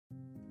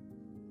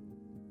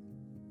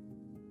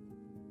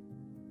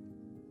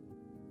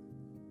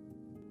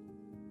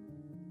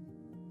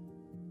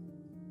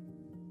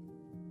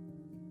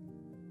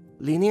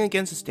Leaning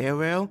against the stair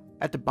rail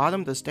at the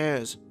bottom of the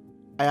stairs,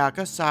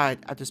 Ayaka sighed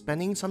after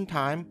spending some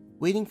time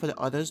waiting for the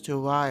others to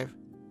arrive.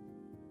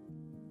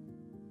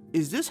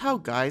 Is this how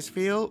guys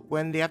feel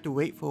when they have to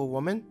wait for a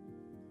woman?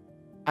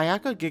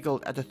 Ayaka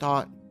giggled at the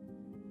thought.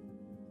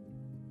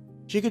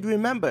 She could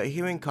remember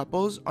hearing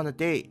couples on a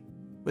date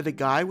where the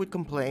guy would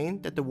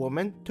complain that the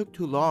woman took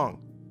too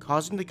long,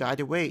 causing the guy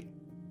to wait.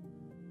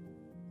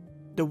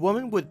 The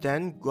woman would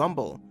then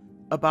grumble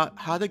about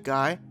how the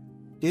guy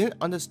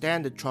didn't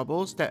understand the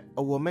troubles that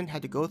a woman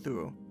had to go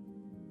through.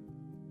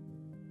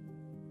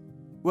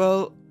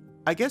 Well,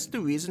 I guess the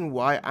reason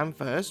why I'm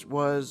first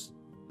was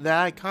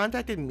that I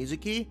contacted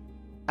Mizuki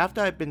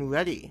after I'd been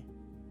ready.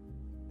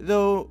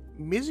 Though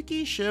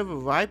Mizuki should have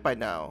arrived by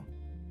now,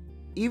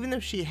 even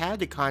if she had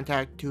to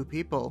contact two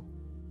people.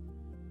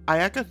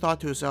 Ayaka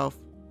thought to herself.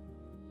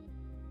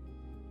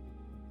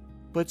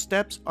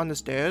 Footsteps on the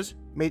stairs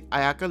made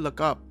Ayaka look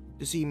up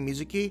to see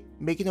Mizuki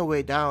making her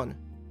way down.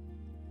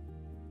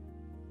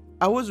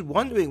 I was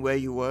wondering where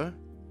you were.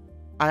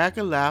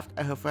 Ayaka laughed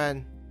at her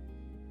friend.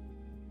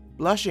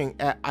 Blushing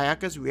at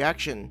Ayaka's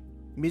reaction,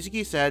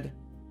 Mizuki said,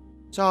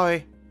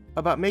 Sorry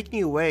about making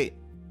you wait.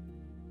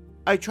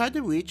 I tried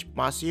to reach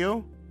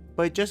Masio,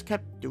 but it just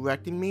kept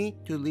directing me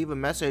to leave a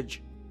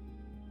message.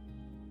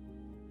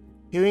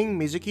 Hearing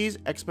Mizuki's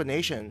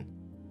explanation,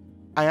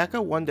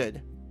 Ayaka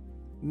wondered,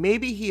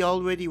 maybe he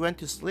already went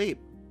to sleep.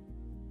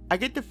 I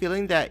get the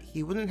feeling that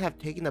he wouldn't have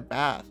taken a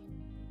bath,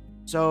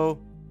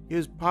 so he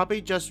was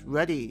probably just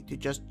ready to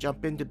just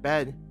jump into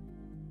bed.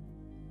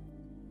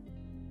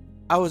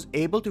 I was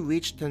able to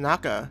reach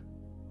Tanaka,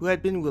 who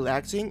had been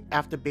relaxing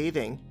after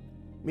bathing,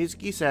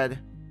 Mizuki said.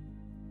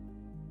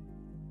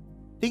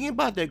 Thinking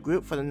about their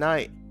group for the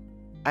night,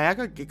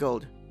 Ayaka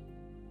giggled.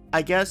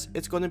 I guess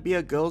it's gonna be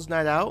a girls'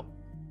 night out?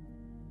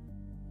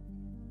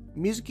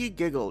 Mizuki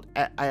giggled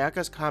at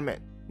Ayaka's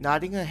comment,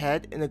 nodding her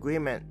head in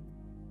agreement.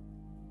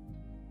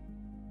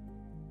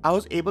 I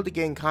was able to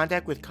get in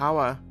contact with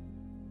Kawa.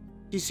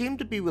 She seemed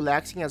to be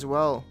relaxing as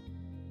well.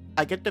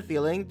 I get the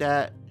feeling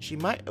that she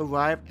might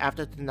arrive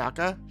after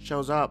Tanaka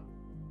shows up.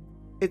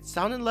 It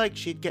sounded like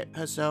she'd get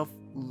herself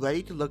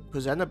ready to look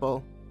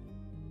presentable,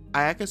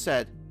 Ayaka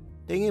said,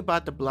 thinking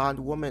about the blonde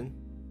woman.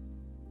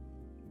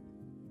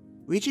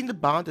 Reaching the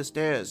bottom of the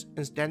stairs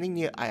and standing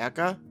near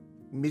Ayaka,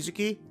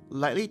 Mizuki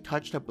lightly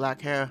touched her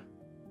black hair.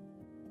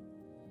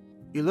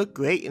 You look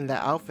great in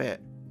that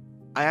outfit,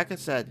 Ayaka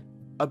said,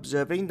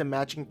 observing the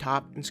matching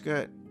top and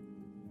skirt.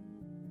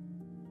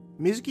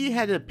 Mizuki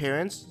had an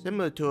appearance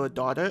similar to a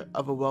daughter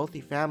of a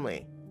wealthy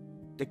family,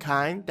 the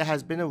kind that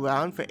has been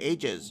around for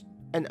ages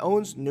and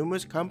owns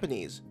numerous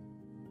companies.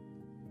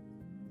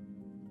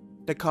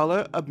 The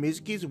color of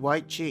Mizuki's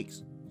white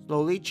cheeks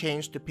slowly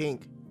changed to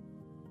pink.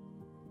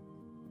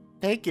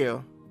 Thank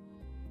you,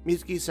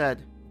 Mizuki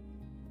said.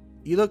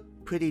 You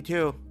look pretty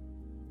too.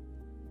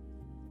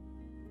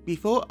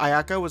 Before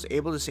Ayaka was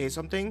able to say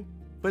something,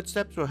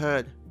 footsteps were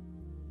heard.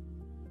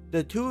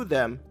 The two of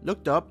them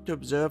looked up to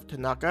observe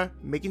Tanaka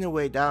making her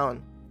way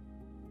down.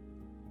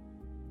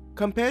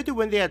 Compared to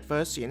when they had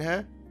first seen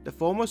her, the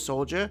former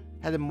soldier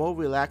had a more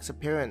relaxed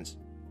appearance.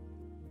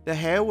 The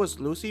hair was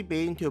loosely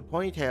braided into a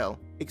ponytail,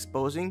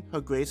 exposing her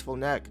graceful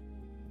neck.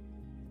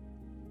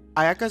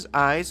 Ayaka's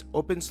eyes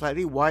opened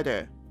slightly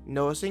wider,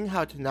 noticing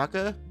how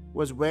Tanaka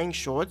was wearing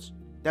shorts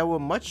that were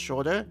much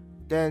shorter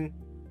than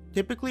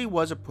typically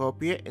was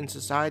appropriate in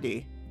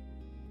society.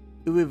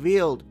 It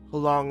revealed her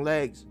long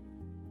legs.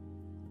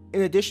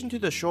 In addition to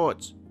the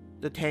shorts,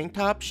 the tank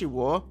top she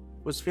wore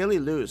was fairly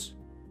loose.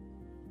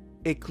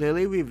 It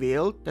clearly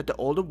revealed that the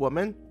older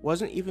woman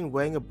wasn't even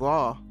wearing a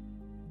bra.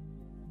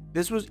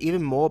 This was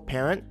even more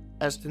apparent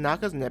as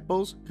Tanaka's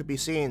nipples could be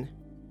seen.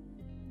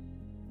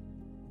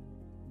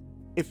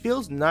 It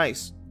feels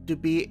nice to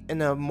be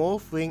in a more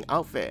freeing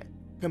outfit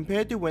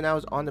compared to when I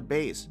was on the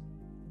base.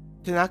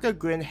 Tanaka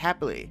grinned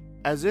happily,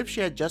 as if she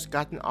had just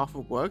gotten off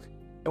of work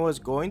and was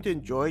going to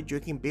enjoy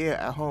drinking beer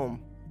at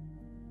home.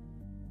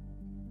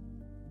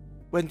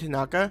 When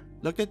Tanaka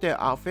looked at their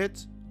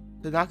outfits,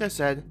 Tanaka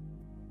said,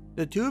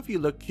 The two of you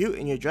look cute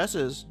in your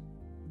dresses.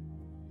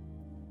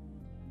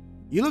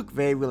 You look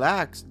very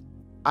relaxed,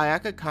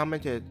 Ayaka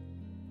commented.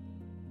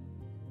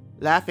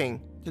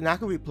 Laughing,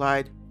 Tanaka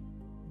replied,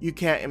 You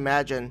can't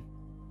imagine.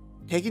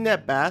 Taking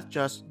that bath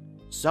just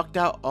sucked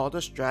out all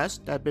the stress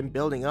that had been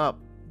building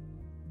up.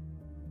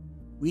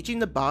 Reaching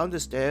the bottom of the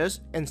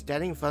stairs and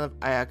standing in front of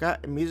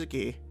Ayaka and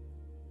Mizuki.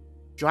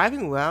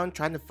 Driving around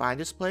trying to find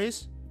this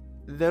place,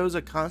 there was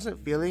a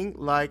constant feeling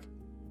like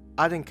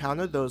I'd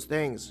encountered those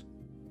things.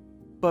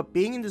 But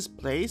being in this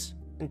place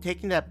and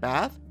taking that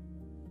bath,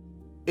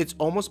 it's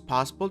almost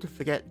possible to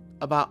forget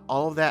about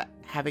all of that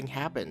having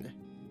happened.